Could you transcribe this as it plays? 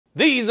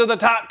These are the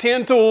top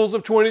 10 tools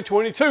of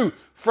 2022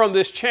 from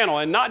this channel,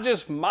 and not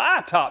just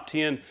my top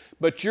 10,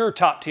 but your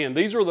top 10.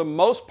 These are the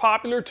most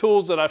popular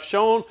tools that I've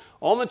shown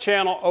on the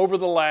channel over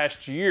the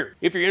last year.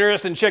 If you're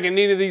interested in checking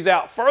any of these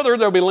out further,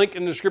 they'll be linked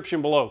in the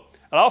description below.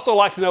 I'd also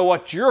like to know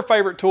what your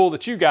favorite tool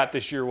that you got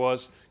this year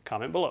was.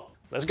 Comment below.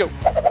 Let's go.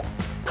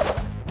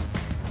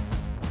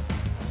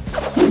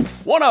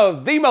 One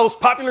of the most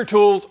popular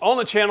tools on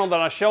the channel that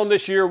I've shown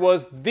this year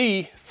was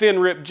the thin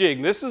Rip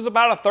Jig. This is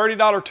about a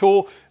 $30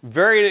 tool,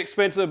 very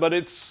inexpensive, but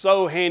it's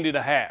so handy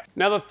to have.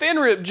 Now the thin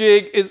Rip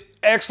Jig is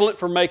excellent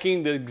for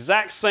making the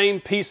exact same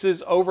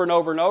pieces over and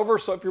over and over.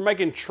 So if you're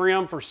making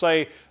trim for,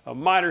 say, a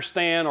miter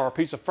stand or a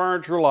piece of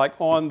furniture like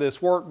on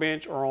this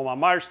workbench or on my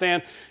miter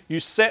stand,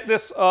 you set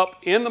this up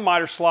in the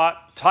miter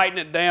slot, tighten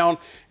it down,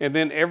 and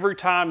then every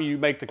time you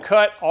make the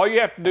cut, all you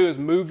have to do is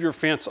move your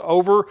fence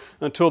over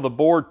until the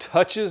board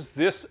touches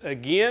this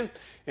again,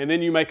 and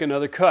then you make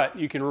another cut.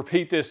 You can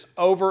repeat this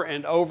over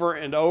and over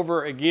and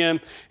over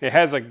again. It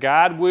has a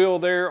guide wheel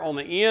there on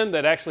the end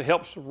that actually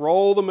helps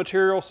roll the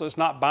material so it's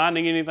not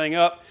binding anything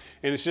up,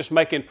 and it's just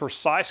making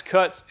precise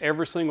cuts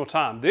every single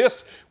time.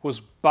 This was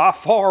by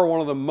far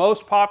one of the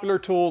most popular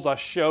tools I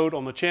showed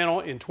on the channel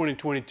in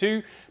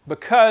 2022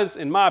 because,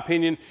 in my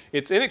opinion,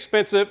 it's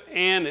inexpensive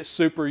and it's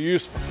super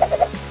useful.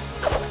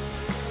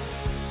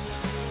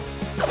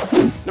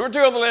 Number 2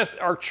 on the list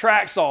are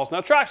track saws.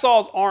 Now, track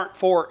saws aren't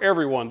for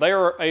everyone. They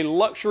are a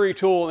luxury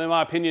tool, in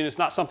my opinion. It's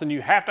not something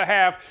you have to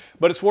have,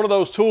 but it's one of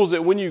those tools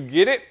that when you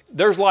get it,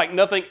 there's like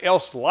nothing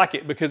else like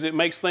it because it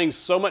makes things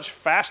so much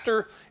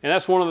faster, and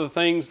that's one of the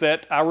things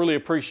that I really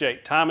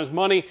appreciate. Time is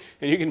money,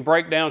 and you can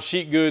break down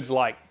sheet goods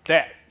like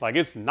that. Like,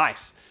 it's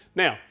nice.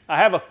 Now, I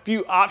have a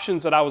few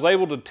options that I was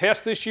able to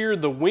test this year: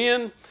 the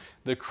Win,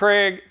 the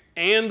Craig,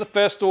 and the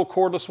Festool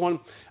cordless one.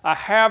 I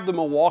have the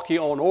Milwaukee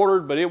on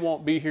ordered, but it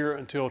won't be here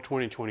until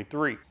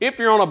 2023. If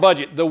you're on a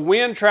budget, the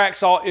Win track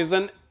saw is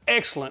an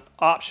excellent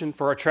option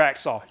for a track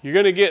saw. You're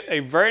going to get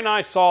a very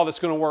nice saw that's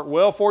going to work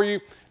well for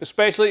you,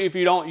 especially if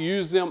you don't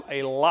use them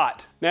a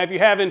lot. Now, if you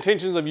have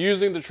intentions of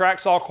using the track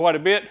saw quite a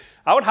bit,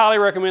 I would highly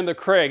recommend the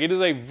Craig. It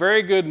is a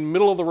very good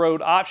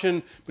middle-of-the-road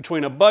option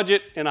between a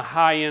budget and a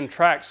high-end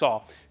track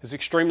saw. It's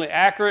extremely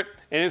accurate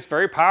and it's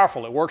very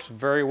powerful. It works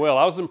very well.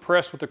 I was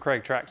impressed with the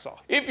Craig track saw.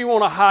 If you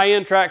want a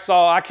high-end track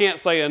saw, I can't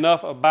say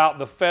enough about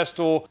the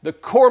Festool. The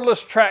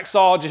cordless track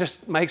saw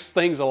just makes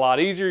things a lot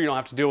easier. You don't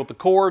have to deal with the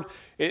cord.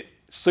 It's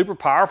super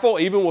powerful.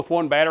 Even with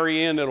one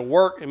battery in, it'll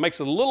work. It makes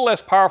it a little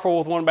less powerful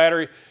with one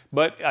battery,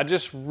 but I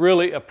just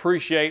really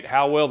appreciate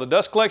how well the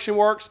dust collection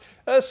works,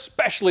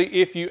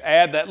 especially if you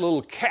add that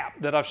little cap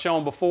that I've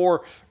shown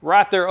before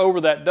right there over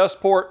that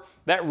dust port.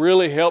 That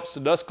really helps the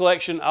dust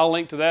collection. I'll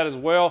link to that as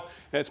well.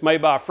 It's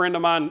made by a friend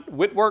of mine,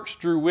 Woodworks,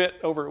 Drew Witt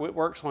over at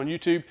Woodworks on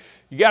YouTube.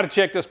 You got to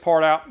check this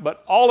part out.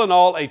 But all in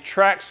all, a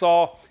track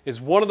saw is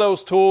one of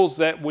those tools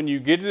that when you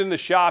get it in the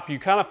shop, you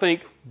kind of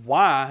think,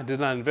 why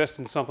didn't I invest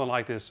in something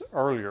like this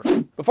earlier?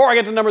 Before I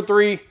get to number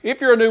 3,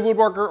 if you're a new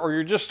woodworker or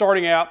you're just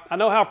starting out, I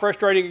know how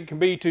frustrating it can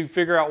be to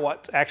figure out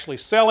what's actually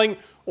selling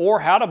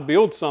or how to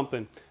build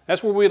something.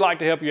 That's where we'd like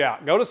to help you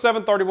out. Go to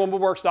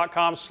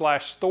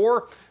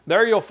 731woodworks.com/store.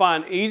 There you'll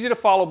find easy to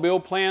follow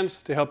build plans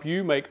to help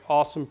you make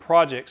awesome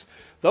projects.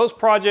 Those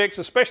projects,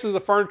 especially the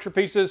furniture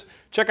pieces,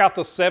 check out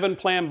the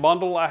 7-plan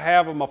bundle I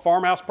have of my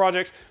farmhouse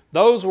projects.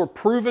 Those were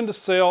proven to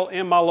sell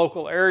in my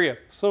local area.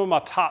 Some of my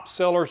top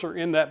sellers are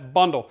in that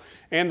bundle,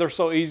 and they're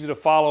so easy to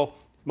follow,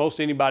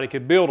 most anybody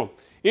could build them.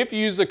 If you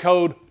use the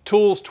code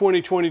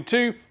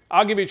TOOLS2022,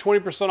 I'll give you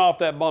 20% off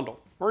that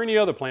bundle or any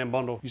other plan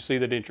bundle you see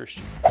that interests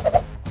you.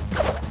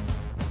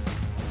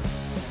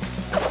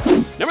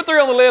 Number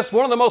 3 on the list,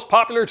 one of the most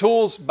popular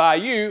tools by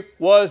you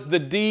was the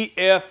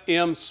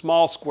DFM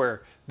small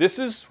square. This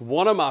is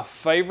one of my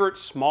favorite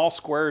small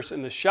squares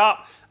in the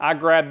shop. I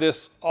grab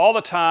this all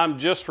the time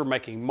just for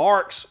making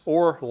marks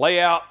or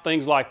layout,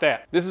 things like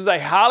that. This is a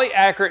highly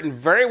accurate and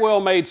very well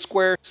made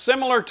square,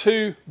 similar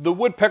to the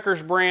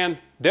Woodpeckers brand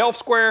Delft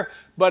Square,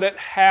 but at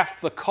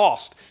half the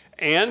cost.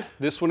 And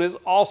this one is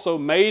also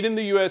made in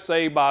the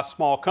USA by a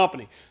small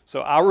company.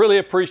 So I really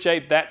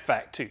appreciate that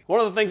fact too. One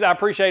of the things I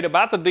appreciate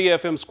about the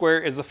DFM square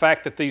is the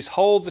fact that these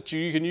holes that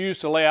you can use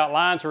to lay out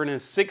lines are in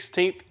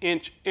 1/16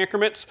 inch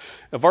increments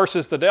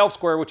versus the Delft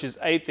square, which is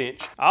 1/8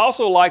 inch. I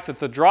also like that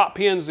the drop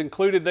pins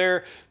included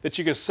there, that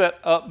you can set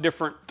up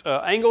different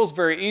angles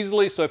very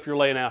easily. So if you're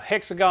laying out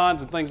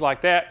hexagons and things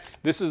like that,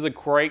 this is a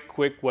great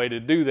quick way to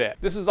do that.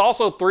 This is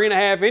also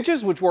 3.5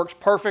 inches, which works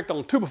perfect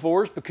on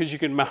 2x4s because you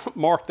can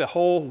mark the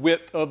whole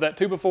width of that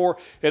 2x4.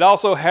 It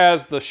also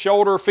has the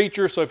shoulder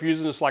feature, so if you're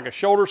using this like a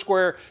shoulder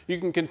square, you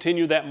can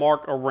continue that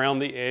mark around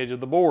the edge of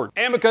the board.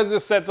 And because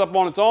this sets up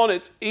on its own,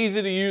 it's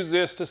easy to use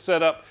this to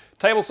set up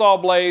table saw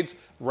blades,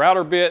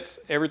 router bits,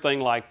 everything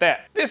like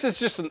that. This is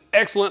just an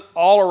excellent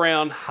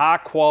all-around high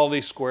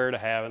quality square to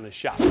have in the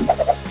shop.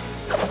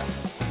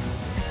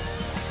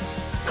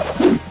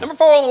 Number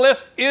 4 on the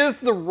list is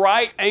the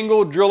right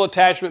angle drill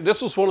attachment.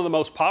 This was one of the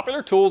most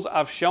popular tools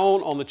I've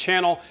shown on the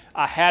channel.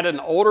 I had an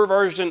older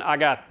version. I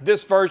got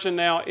this version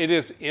now. It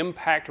is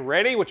impact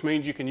ready, which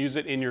means you can use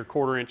it in your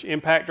 1/4 inch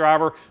impact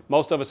driver.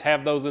 Most of us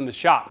have those in the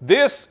shop.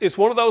 This is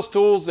one of those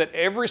tools that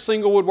every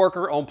single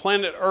woodworker on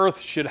planet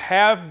Earth should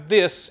have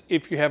this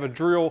if you have a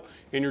drill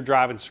and you're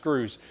driving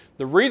screws.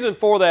 The reason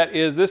for that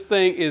is this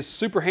thing is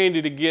super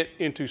handy to get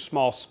into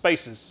small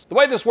spaces. The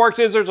way this works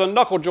is there's a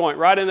knuckle joint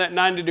right in that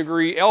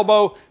 90-degree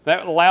elbow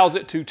that allows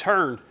it to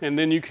turn, and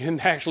then you can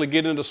actually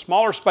get into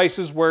smaller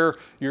spaces where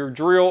your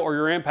drill or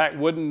your impact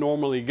wouldn't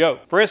normally go.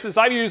 For instance,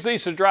 I've used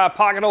these to drive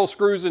pocket hole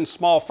screws in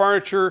small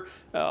furniture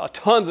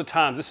tons of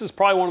times. This is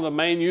probably one of the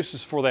main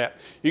uses for that.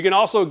 You can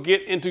also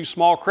get into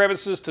small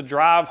crevices to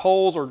drive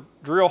holes or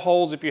drill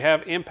holes if you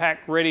have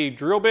impact ready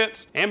drill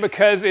bits. And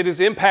because it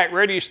is impact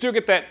ready, you still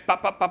get that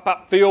pop, pop, pop,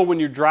 pop feel when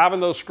you're driving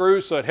those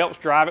screws, so it helps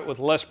drive it with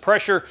less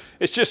pressure.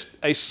 It's just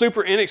a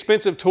super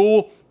inexpensive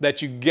tool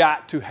that you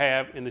got to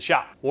have in the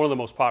shop. One of the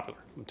most popular,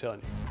 I'm telling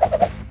you.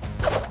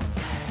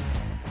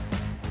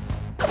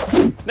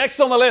 Next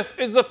on the list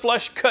is the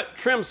flush cut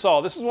trim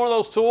saw. This is one of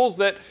those tools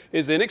that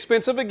is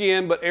inexpensive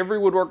again, but every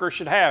woodworker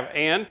should have.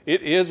 And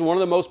it is one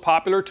of the most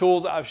popular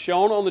tools I've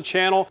shown on the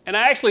channel. And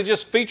I actually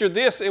just featured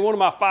this in one of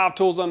my 5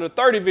 tools under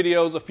 30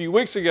 videos a few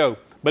weeks ago.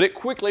 But it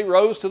quickly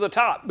rose to the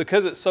top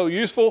because it's so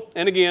useful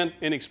and, again,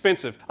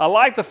 inexpensive. I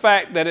like the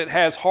fact that it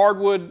has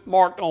hardwood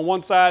marked on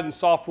one side and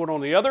softwood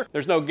on the other.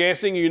 There's no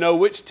guessing. You know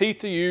which teeth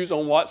to use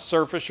on what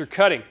surface you're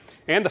cutting.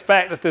 And the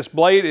fact that this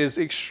blade is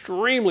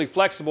extremely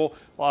flexible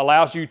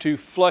allows you to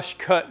flush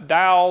cut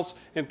dowels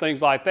and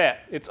things like that.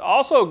 It's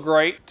also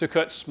great to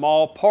cut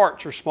small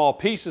parts or small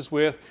pieces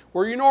with,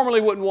 where you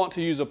normally wouldn't want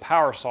to use a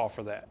power saw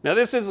for that. Now,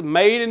 this is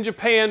made in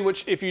Japan,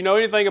 which if you know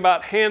anything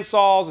about hand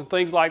saws and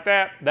things like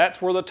that,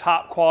 that's where the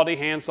top quality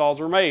hand saws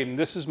are made. And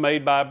this is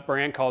made by a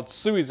brand called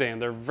Suizan.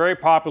 They're very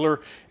popular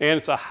and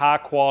it's a high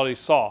quality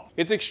saw.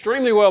 It's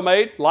extremely well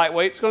made,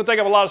 lightweight. It's going to take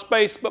up a lot of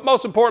space, but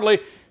most importantly,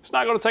 it's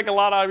not going to take a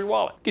lot out of your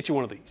wallet. Get you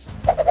one of these.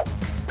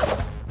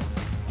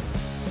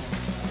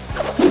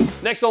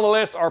 Next on the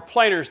list are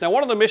planers. Now,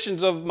 one of the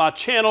missions of my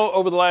channel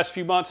over the last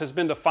few months has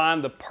been to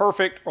find the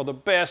perfect or the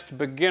best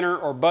beginner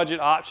or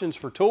budget options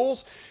for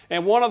tools,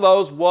 and one of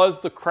those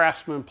was the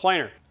Craftsman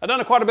planer. I've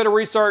done quite a bit of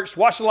research,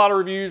 watched a lot of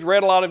reviews,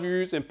 read a lot of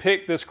reviews, and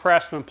picked this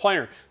Craftsman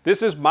planer.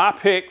 This is my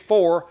pick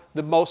for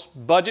the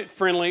most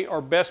budget-friendly or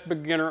best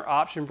beginner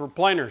option for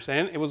planers,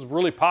 and it was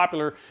really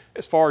popular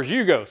as far as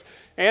you goes.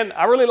 And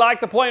I really like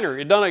the planer.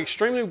 It done an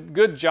extremely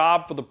good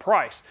job for the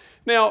price.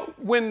 Now,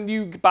 when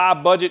you buy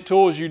budget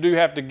tools, you do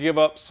have to give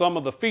up some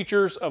of the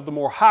features of the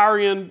more higher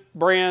end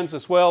brands,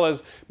 as well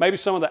as maybe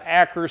some of the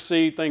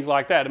accuracy, things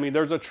like that. I mean,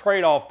 there's a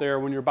trade-off there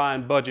when you're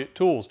buying budget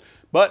tools.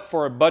 But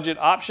for a budget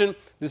option,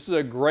 this is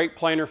a great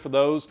planer for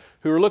those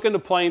who are looking to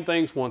plane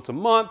things once a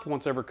month,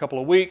 once every couple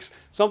of weeks,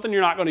 something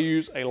you're not going to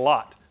use a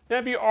lot. Now,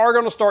 if you are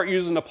going to start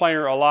using the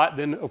planer a lot,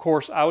 then of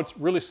course I would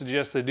really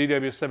suggest the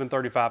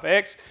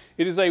DW735X.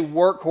 It is a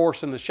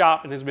workhorse in the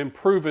shop and has been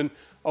proven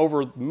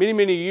over many,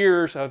 many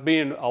years of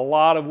being a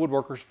lot of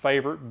woodworkers'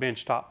 favorite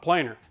benchtop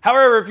planer.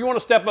 However, if you want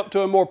to step up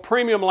to a more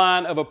premium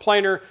line of a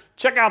planer,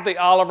 check out the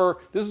Oliver.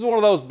 This is one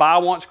of those buy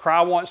once,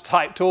 cry once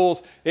type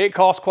tools. It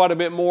costs quite a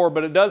bit more,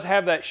 but it does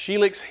have that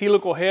Helix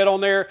helical head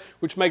on there,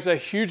 which makes a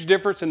huge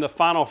difference in the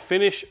final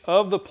finish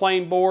of the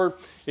plane board.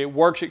 It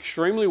works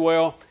extremely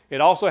well. It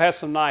also has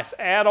some nice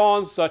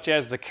add-ons, such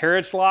as the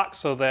carriage lock,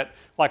 so that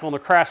like on the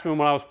Craftsman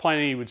when I was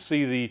planing, you would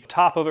see the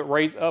top of it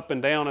raise up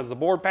and down as the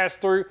board passed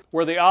through,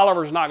 where the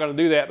Oliver's not going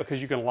to do that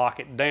because you can lock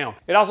it down.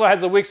 It also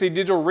has the Wixie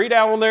digital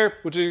readout on there,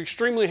 which is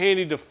extremely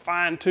handy to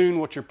fine-tune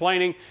what you're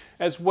planing,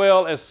 as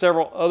well as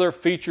several other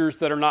features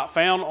that are not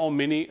found on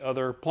many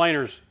other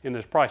planers in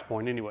this price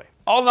point anyway.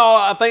 All in all,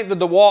 I think the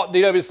DeWalt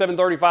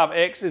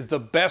DW735X is the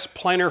best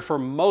planer for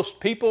most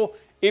people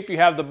if you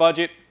have the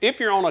budget. If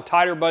you're on a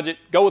tighter budget,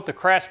 go with the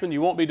Craftsman,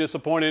 you won't be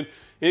disappointed.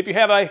 And if you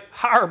have a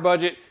higher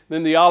budget,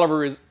 then the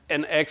Oliver is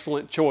an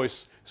excellent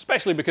choice,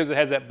 especially because it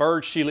has that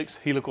bird Helix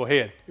helical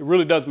head. It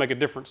really does make a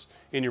difference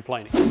in your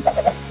planing.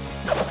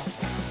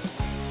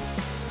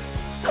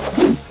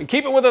 And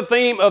keeping with the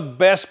theme of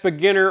best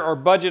beginner or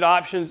budget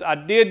options, I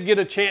did get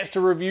a chance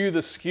to review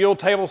the Skil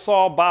table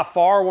saw, by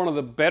far one of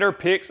the better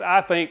picks,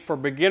 I think, for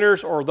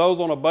beginners or those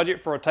on a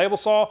budget for a table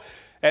saw.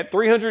 At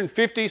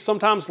 $350,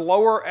 sometimes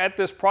lower at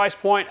this price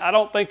point, I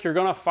don't think you're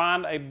gonna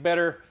find a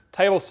better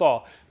table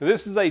saw. Now,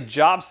 this is a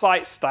job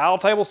site style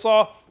table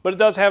saw, but it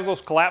does have those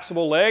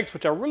collapsible legs,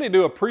 which I really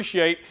do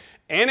appreciate,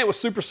 and it was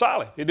super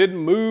solid. It didn't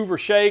move or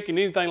shake and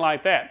anything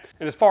like that.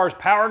 And as far as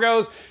power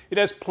goes, it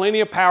has plenty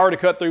of power to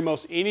cut through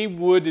most any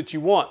wood that you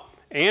want.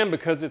 And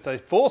because it's a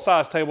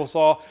full-size table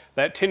saw,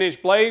 that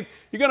 10-inch blade,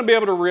 you're gonna be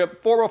able to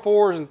rip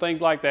 4x4s and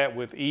things like that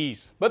with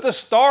ease. But the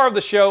star of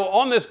the show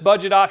on this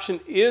budget option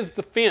is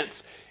the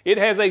fence. It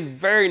has a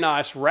very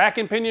nice rack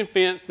and pinion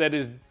fence that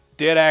is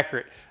dead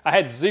accurate. I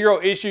had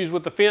zero issues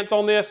with the fence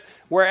on this,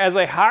 whereas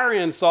a higher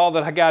end saw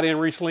that I got in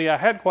recently, I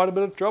had quite a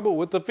bit of trouble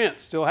with the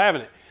fence, still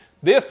having it.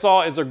 This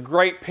saw is a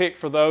great pick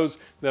for those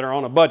that are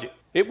on a budget.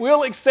 It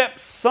will accept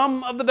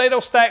some of the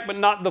dado stack, but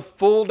not the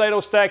full dado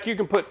stack. You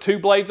can put 2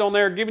 blades on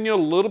there, giving you a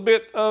little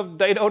bit of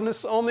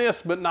dado-ness on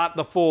this, but not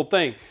the full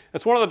thing.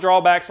 That's one of the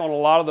drawbacks on a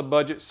lot of the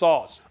budget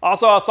saws.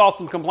 Also, I saw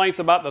some complaints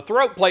about the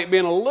throat plate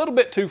being a little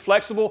bit too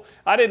flexible.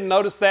 I didn't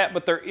notice that,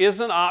 but there is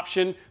an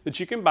option that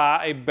you can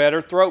buy a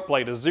better throat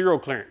plate, a 0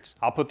 clearance.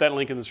 I'll put that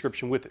link in the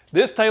description with it.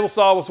 This table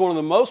saw was one of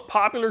the most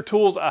popular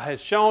tools I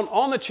had shown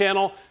on the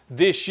channel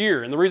this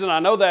year. And the reason I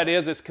know that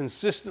is it's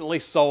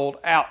consistently sold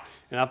out.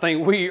 And I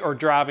think we are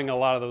driving a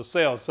lot of those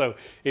sales. So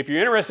if you're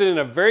interested in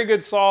a very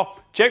good saw,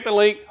 check the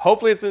link.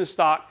 Hopefully it's in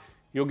stock.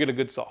 You'll get a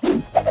good saw.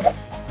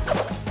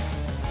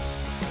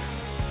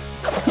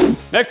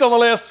 Next on the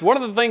list, one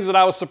of the things that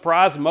I was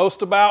surprised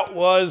most about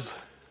was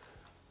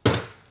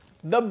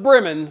the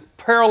Bremen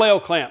parallel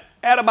clamp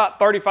at about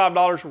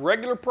 $35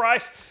 regular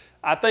price.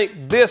 I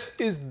think this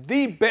is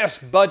the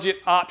best budget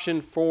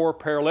option for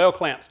parallel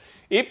clamps.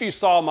 If you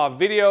saw my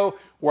video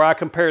where I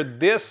compared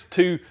this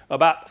to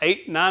about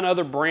 8, 9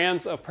 other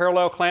brands of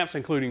parallel clamps,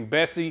 including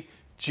Bessie,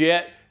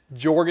 Jet,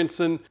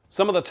 Jorgensen,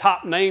 some of the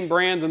top name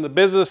brands in the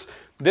business,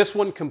 this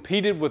one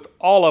competed with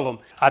all of them.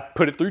 I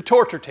put it through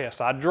torture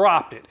tests, I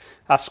dropped it,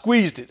 I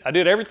squeezed it, I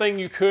did everything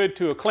you could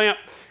to a clamp,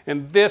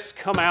 and this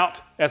come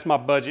out as my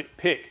budget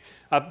pick.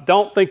 I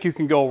don't think you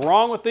can go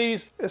wrong with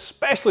these,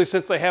 especially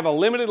since they have a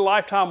limited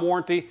lifetime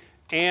warranty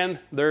and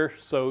they're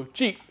so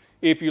cheap.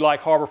 If you like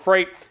Harbor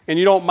Freight and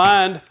you don't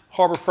mind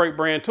Harbor Freight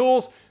brand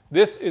tools,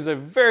 this is a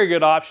very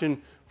good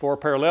option for a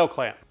parallel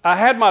clamp. I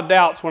had my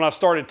doubts when I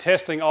started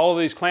testing all of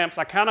these clamps.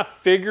 I kind of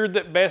figured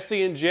that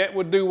Bessie and Jet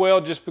would do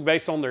well just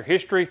based on their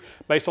history,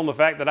 based on the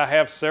fact that I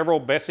have several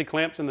Bessie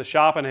clamps in the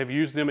shop and have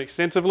used them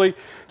extensively.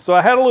 So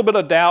I had a little bit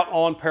of doubt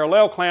on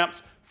parallel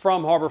clamps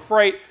from Harbor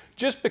Freight,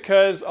 just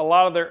because a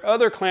lot of their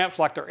other clamps,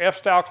 like their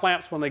F-style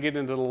clamps, when they get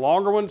into the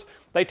longer ones,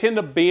 they tend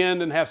to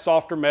bend and have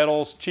softer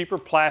metals, cheaper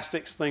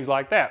plastics, things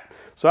like that.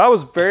 So I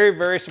was very,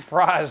 very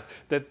surprised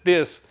that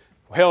this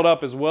held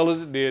up as well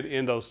as it did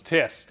in those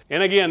tests.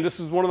 And again, this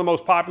is one of the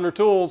most popular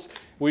tools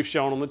we've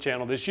shown on the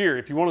channel this year.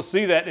 If you want to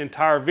see that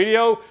entire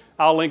video,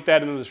 I'll link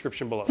that in the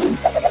description below.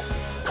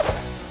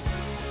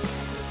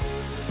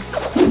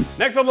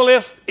 Next on the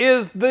list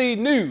is the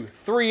new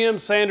 3M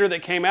sander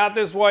that came out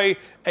this way.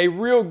 A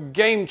real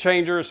game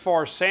changer as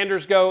far as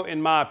sanders go,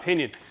 in my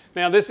opinion.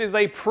 Now, this is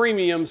a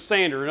premium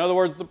sander. In other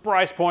words, the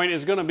price point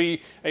is going to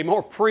be a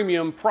more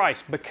premium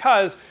price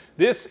because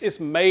this is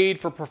made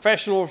for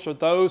professionals or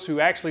those who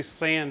actually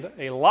sand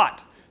a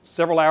lot,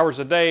 several hours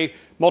a day,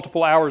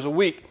 multiple hours a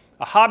week.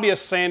 A hobbyist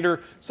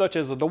sander, such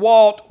as a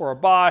DeWalt or a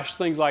Bosch,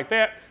 things like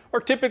that,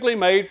 are typically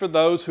made for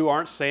those who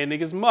aren't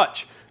sanding as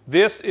much.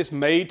 This is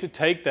made to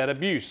take that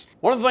abuse.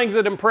 One of the things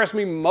that impressed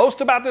me most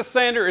about this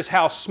sander is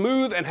how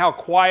smooth and how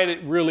quiet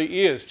it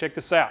really is. Check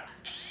this out.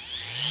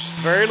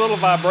 Very little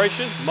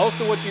vibration. Most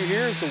of what you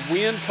hear is the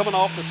wind coming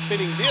off the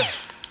spinning disc.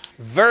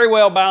 Very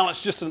well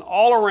balanced, just an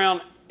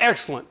all-around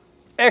excellent,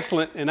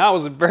 and I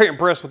was very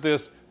impressed with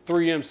this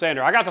 3M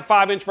sander. I got the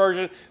 5-inch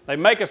version. They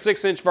make a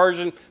 6-inch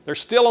version. They're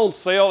still on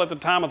sale at the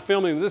time of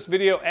filming this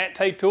video at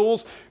Take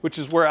Tools, which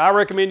is where I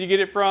recommend you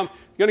get it from.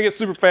 You're gonna get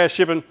super fast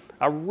shipping.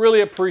 I really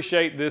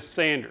appreciate this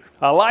sander.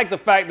 I like the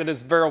fact that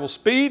it's variable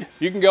speed.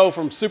 You can go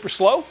from super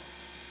slow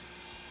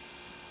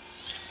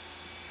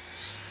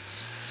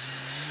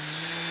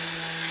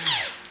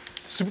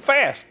to super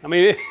fast. I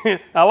mean,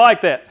 I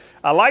like that.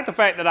 I like the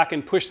fact that I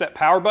can push that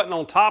power button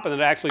on top and it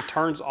actually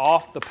turns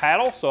off the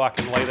paddle so I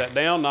can lay that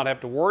down, not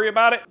have to worry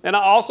about it. And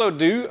I also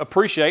do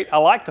appreciate, I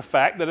like the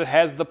fact that it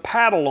has the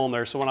paddle on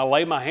there. So when I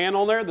lay my hand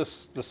on there, the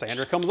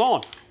sander comes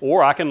on.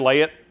 Or I can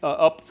lay it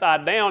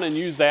upside down and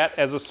use that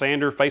as a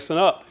sander facing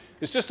up.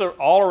 It's just an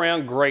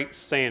all-around great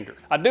sander.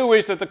 I do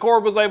wish that the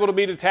cord was able to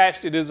be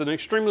detached. It is an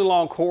extremely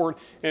long cord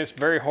and it's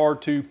very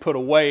hard to put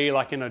away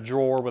like in a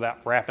drawer without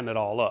wrapping it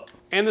all up.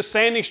 And the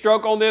sanding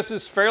stroke on this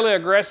is fairly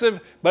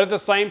aggressive, but at the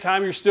same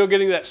time, you're still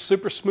getting that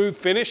super smooth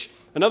finish.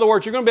 In other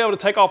words, you're gonna be able to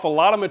take off a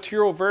lot of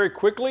material very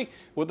quickly.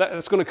 With that,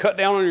 that's gonna cut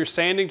down on your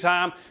sanding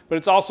time, but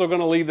it's also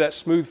gonna leave that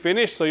smooth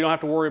finish so you don't have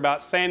to worry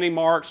about sanding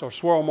marks or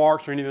swirl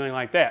marks or anything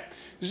like that.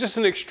 It's just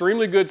an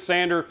extremely good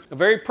sander, a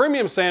very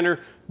premium sander,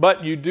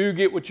 but you do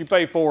get what you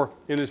pay for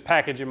in this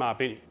package, in my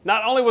opinion.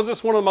 Not only was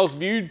this one of the most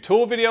viewed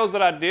tool videos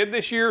that I did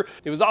this year,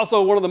 it was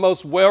also one of the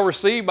most well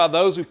received by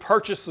those who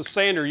purchased the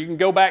sander. You can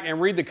go back and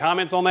read the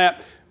comments on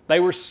that. They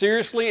were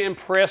seriously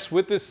impressed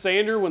with this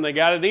sander when they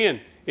got it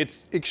in.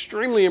 It's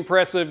extremely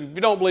impressive. If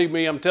you don't believe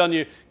me, I'm telling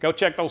you, go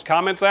check those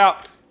comments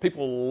out.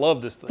 People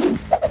love this thing.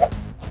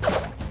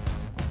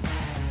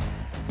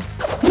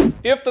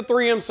 If the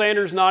 3M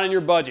sander is not in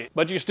your budget,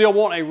 but you still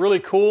want a really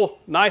cool,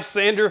 nice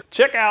sander,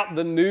 check out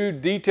the new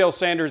detail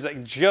sanders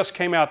that just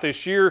came out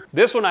this year.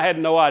 This one I had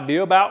no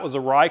idea about, was a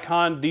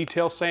Rikon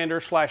detail sander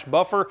 /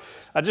 buffer.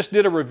 I just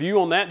did a review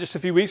on that just a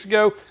few weeks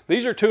ago.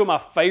 These are two of my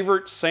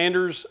favorite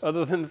sanders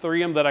other than the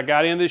 3M that I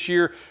got in this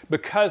year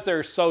because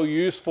they're so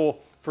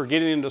useful for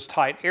getting into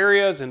tight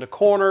areas, into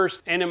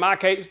corners, and in my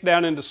case,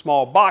 down into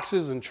small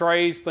boxes and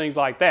trays, things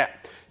like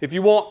that. If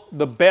you want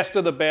the best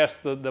of the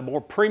best, the more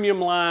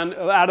premium line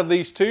out of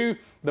these two,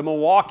 the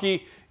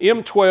Milwaukee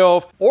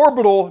M12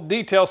 Orbital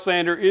Detail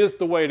Sander is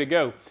the way to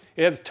go.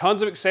 It has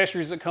tons of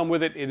accessories that come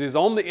with it. It is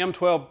on the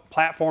M12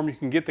 platform. You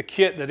can get the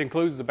kit that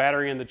includes the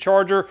battery and the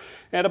charger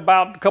at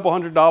about a couple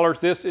 $100.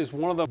 This is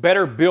one of the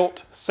better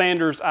built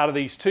sanders out of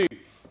these two.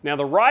 Now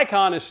the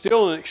Rikon is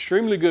still an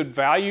extremely good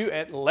value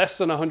at less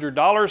than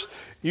 $100.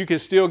 You can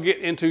still get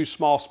into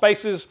small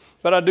spaces,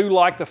 but I do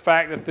like the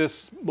fact that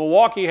this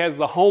Milwaukee has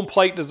the home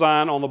plate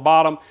design on the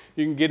bottom.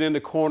 You can get into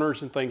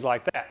corners and things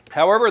like that.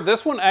 However,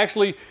 this one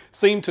actually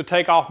seemed to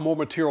take off more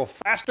material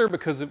faster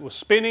because it was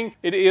spinning.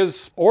 It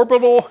is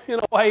orbital in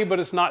a way, but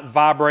it's not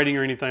vibrating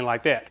or anything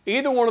like that.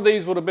 Either one of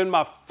these would have been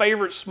my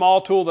favorite small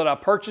tool that I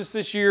purchased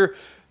this year.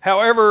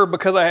 However,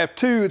 because I have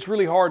two, it's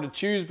really hard to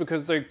choose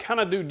because they kind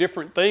of do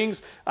different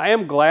things. I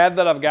am glad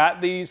that I've got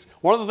these.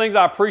 One of the things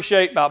I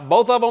appreciate about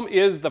both of them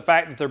is the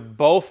fact that they're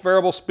both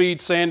variable speed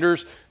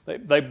sanders.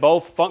 They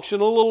both function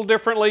a little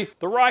differently.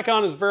 The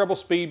Rikon is variable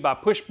speed by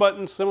push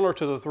button, similar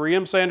to the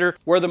 3M sander,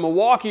 where the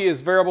Milwaukee is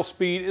variable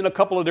speed in a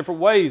couple of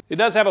different ways. It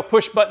does have a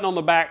push button on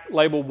the back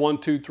labeled 1,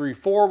 2, 3,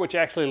 4, which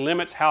actually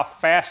limits how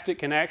fast it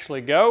can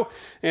actually go.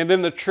 And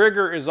then the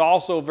trigger is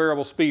also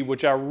variable speed,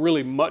 which I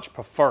really much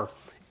prefer.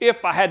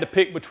 If I had to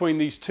pick between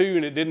these two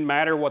and it didn't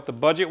matter what the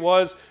budget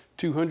was,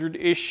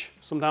 200-ish,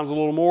 sometimes a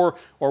little more,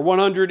 or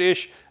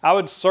 100-ish, I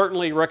would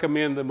certainly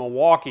recommend the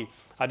Milwaukee.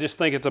 I just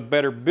think it's a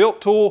better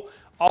built tool,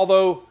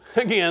 although,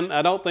 again,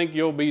 I don't think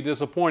you'll be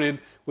disappointed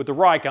with the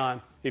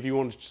Rikon if you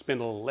want to spend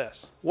a little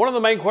less. One of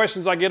the main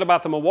questions I get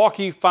about the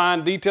Milwaukee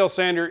Fine Detail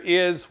Sander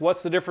is,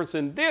 what's the difference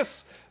in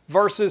this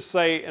versus,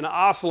 say, an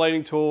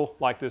oscillating tool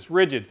like this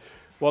Rigid?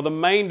 Well, the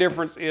main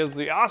difference is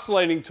the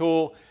oscillating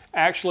tool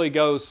actually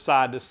goes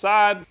side to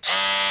side,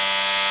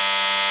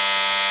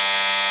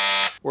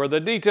 where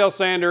the detail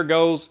sander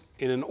goes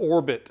in an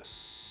orbit.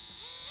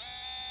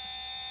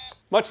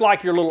 Much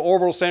like your little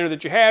orbital sander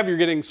that you have, you're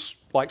getting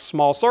like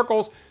small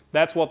circles.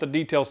 That's what the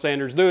detail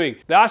sander is doing.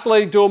 The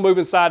oscillating tool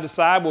moving side to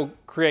side will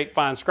create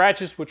fine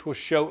scratches, which will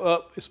show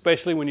up,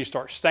 especially when you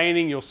start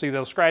staining. You'll see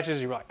those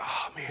scratches. You're like,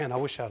 oh man, I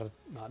wish I'd have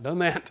not done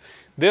that.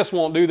 This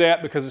won't do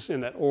that because it's in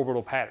that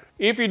orbital pattern.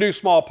 If you do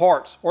small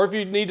parts, or if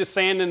you need to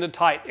sand into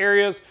tight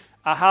areas,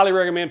 I highly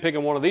recommend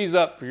picking one of these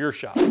up for your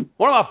shop.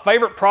 One of my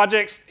favorite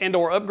projects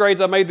and/or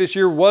upgrades I made this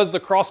year was the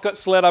crosscut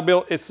sled I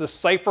built. It's the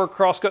safer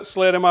crosscut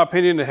sled in my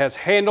opinion. It has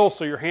handles,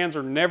 so your hands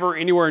are never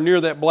anywhere near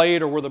that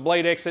blade or where the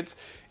blade exits.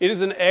 It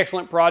is an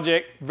excellent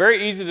project,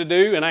 very easy to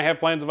do, and I have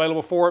plans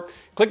available for it.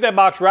 Click that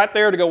box right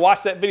there to go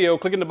watch that video.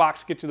 Click in the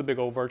box to get you the big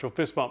old virtual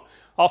fist bump.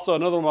 Also,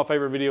 another one of my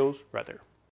favorite videos right there.